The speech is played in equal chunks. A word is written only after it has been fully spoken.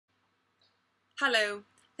Hello,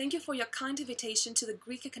 thank you for your kind invitation to the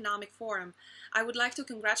Greek Economic Forum. I would like to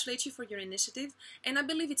congratulate you for your initiative, and I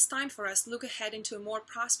believe it's time for us to look ahead into a more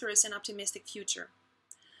prosperous and optimistic future.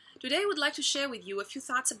 Today I would like to share with you a few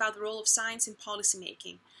thoughts about the role of science in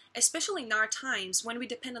policymaking, especially in our times when we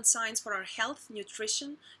depend on science for our health,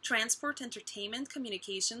 nutrition, transport, entertainment,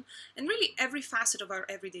 communication, and really every facet of our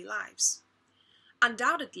everyday lives.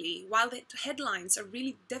 Undoubtedly, while the headlines are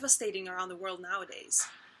really devastating around the world nowadays,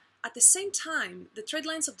 at the same time, the trend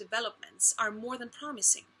lines of developments are more than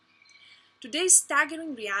promising. Today's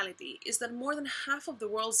staggering reality is that more than half of the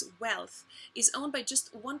world's wealth is owned by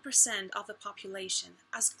just 1% of the population,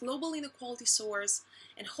 as global inequality soars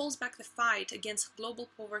and holds back the fight against global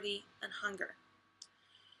poverty and hunger.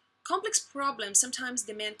 Complex problems sometimes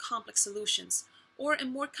demand complex solutions, or a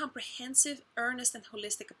more comprehensive, earnest, and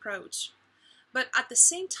holistic approach. But at the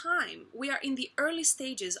same time, we are in the early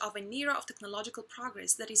stages of an era of technological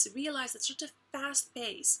progress that is realized at such a fast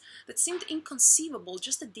pace that seemed inconceivable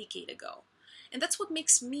just a decade ago. And that's what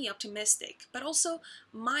makes me optimistic, but also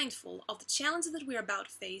mindful of the challenges that we are about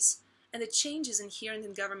to face and the changes inherent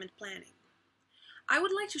in government planning. I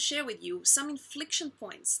would like to share with you some inflection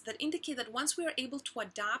points that indicate that once we are able to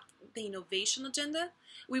adopt the innovation agenda,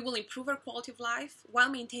 we will improve our quality of life while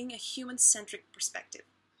maintaining a human-centric perspective.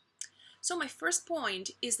 So my first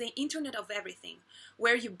point is the Internet of Everything,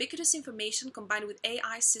 where ubiquitous information combined with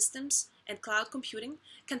AI systems and cloud computing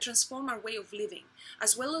can transform our way of living,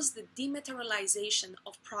 as well as the dematerialization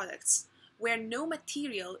of products, where no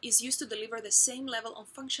material is used to deliver the same level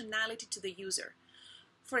of functionality to the user.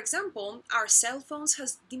 For example, our cell phones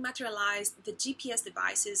has dematerialized the GPS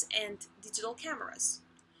devices and digital cameras.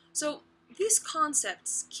 So these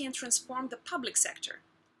concepts can transform the public sector.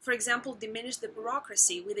 For example, diminish the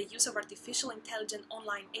bureaucracy with the use of artificial intelligent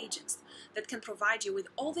online agents that can provide you with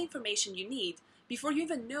all the information you need before you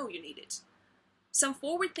even know you need it. Some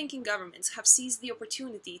forward-thinking governments have seized the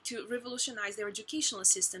opportunity to revolutionize their educational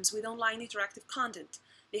systems with online interactive content.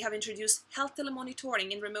 They have introduced health telemonitoring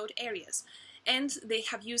in remote areas, and they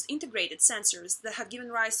have used integrated sensors that have given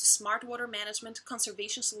rise to smart water management,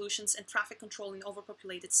 conservation solutions, and traffic control in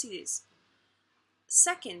overpopulated cities.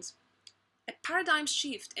 Second, a paradigm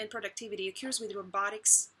shift in productivity occurs with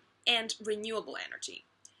robotics and renewable energy.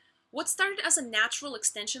 What started as a natural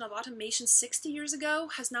extension of automation 60 years ago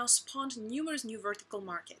has now spawned numerous new vertical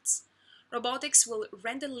markets. Robotics will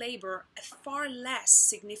render labor a far less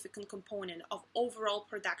significant component of overall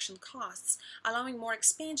production costs, allowing more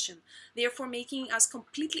expansion, therefore making us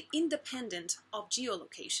completely independent of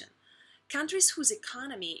geolocation. Countries whose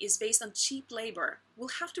economy is based on cheap labor will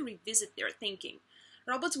have to revisit their thinking.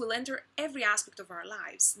 Robots will enter every aspect of our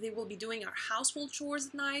lives. They will be doing our household chores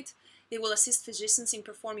at night. They will assist physicians in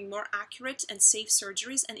performing more accurate and safe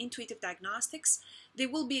surgeries and intuitive diagnostics. They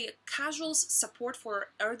will be a casual support for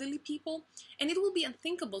elderly people. And it will be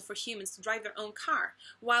unthinkable for humans to drive their own car,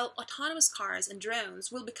 while autonomous cars and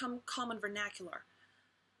drones will become common vernacular.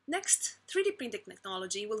 Next, 3D printing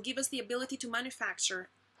technology will give us the ability to manufacture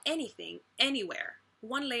anything, anywhere,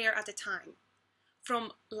 one layer at a time.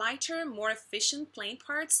 From lighter, more efficient plane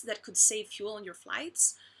parts that could save fuel on your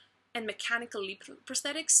flights, and mechanical lip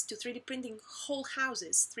prosthetics, to 3D printing whole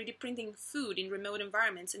houses, 3D printing food in remote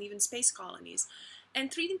environments and even space colonies,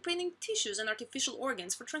 and 3D printing tissues and artificial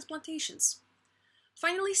organs for transplantations.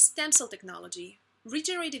 Finally, stem cell technology,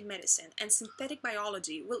 regenerative medicine, and synthetic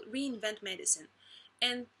biology will reinvent medicine,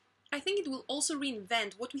 and I think it will also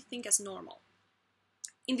reinvent what we think as normal.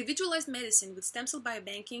 Individualized medicine with stem cell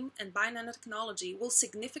biobanking and bio-nanotechnology will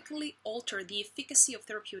significantly alter the efficacy of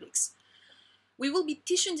therapeutics. We will be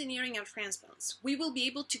tissue engineering our transplants. We will be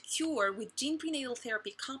able to cure with gene prenatal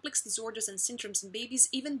therapy complex disorders and syndromes in babies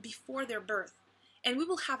even before their birth, and we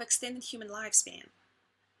will have extended human lifespan.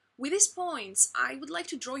 With these points, I would like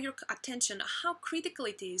to draw your attention to how critical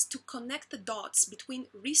it is to connect the dots between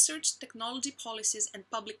research, technology policies, and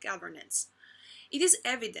public governance. It is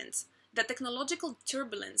evident that technological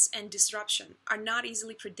turbulence and disruption are not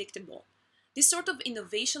easily predictable. This sort of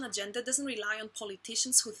innovation agenda doesn't rely on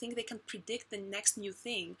politicians who think they can predict the next new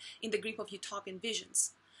thing in the grip of utopian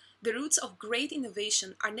visions. The roots of great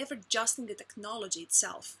innovation are never just in the technology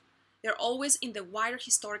itself. They're always in the wider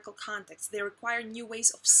historical context. They require new ways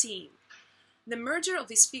of seeing. The merger of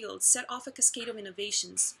these fields set off a cascade of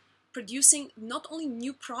innovations, producing not only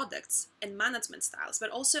new products and management styles, but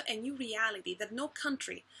also a new reality that no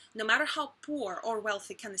country, no matter how poor or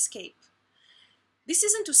wealthy, can escape. This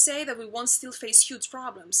isn't to say that we won't still face huge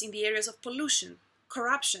problems in the areas of pollution,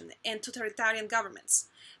 corruption, and totalitarian governments,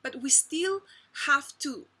 but we still have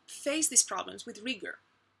to face these problems with rigor.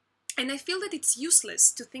 And I feel that it's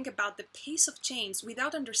useless to think about the pace of change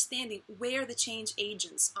without understanding where the change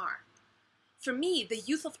agents are. For me, the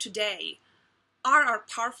youth of today are our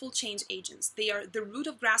powerful change agents. They are the root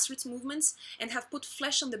of grassroots movements and have put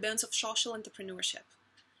flesh on the bones of social entrepreneurship.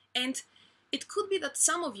 And it could be that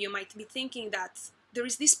some of you might be thinking that there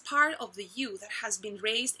is this part of the youth that has been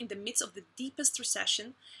raised in the midst of the deepest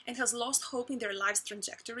recession and has lost hope in their life's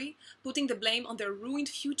trajectory, putting the blame on their ruined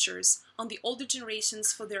futures on the older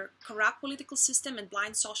generations for their corrupt political system and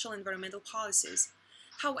blind social and environmental policies.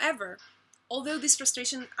 However, although this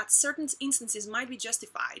frustration at certain instances might be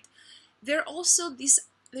justified, there's also this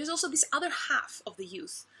other half of the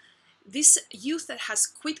youth. This youth that has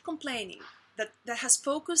quit complaining, that has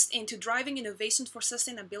focused into driving innovation for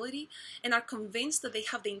sustainability and are convinced that they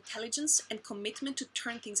have the intelligence and commitment to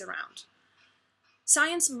turn things around.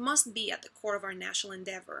 Science must be at the core of our national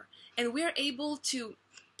endeavor, and we are able to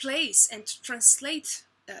place and translate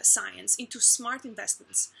science into smart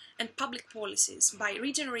investments and public policies by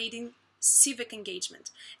regenerating civic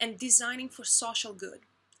engagement and designing for social good.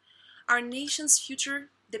 Our nation's future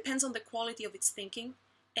depends on the quality of its thinking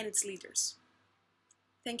and its leaders.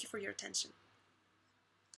 Thank you for your attention.